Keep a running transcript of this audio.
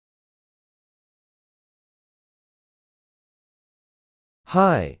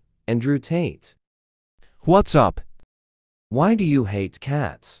Hi, Andrew Tate. What's up? Why do you hate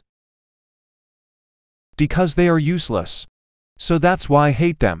cats? Because they are useless. So that's why I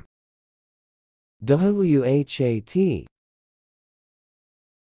hate them. WHAT.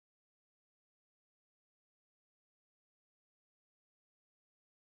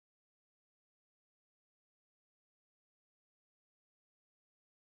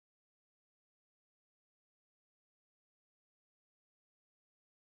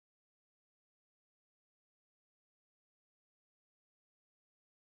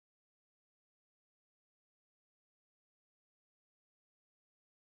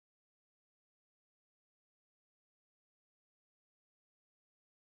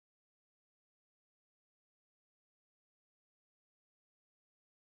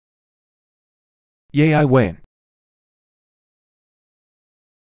 Yay, I win.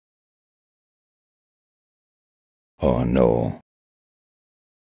 Oh no.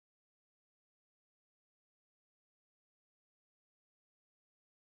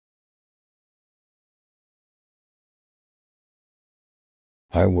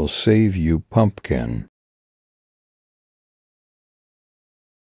 I will save you, Pumpkin.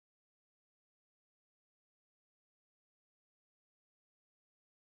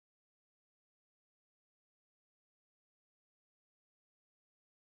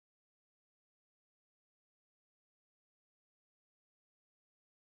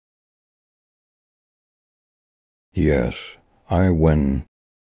 Yes, I win.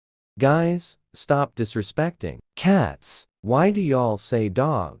 Guys, stop disrespecting cats. Why do y'all say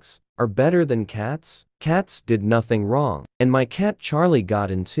dogs are better than cats? Cats did nothing wrong, and my cat Charlie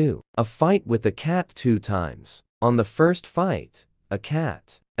got into a fight with a cat 2 times. On the first fight, a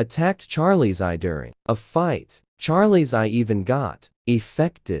cat attacked Charlie's eye during a fight. Charlie's eye even got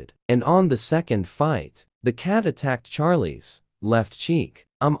affected. And on the second fight, the cat attacked Charlie's left cheek.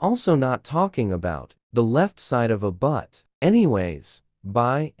 I'm also not talking about the left side of a butt. Anyways,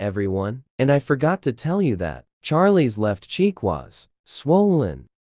 bye everyone. And I forgot to tell you that Charlie's left cheek was swollen.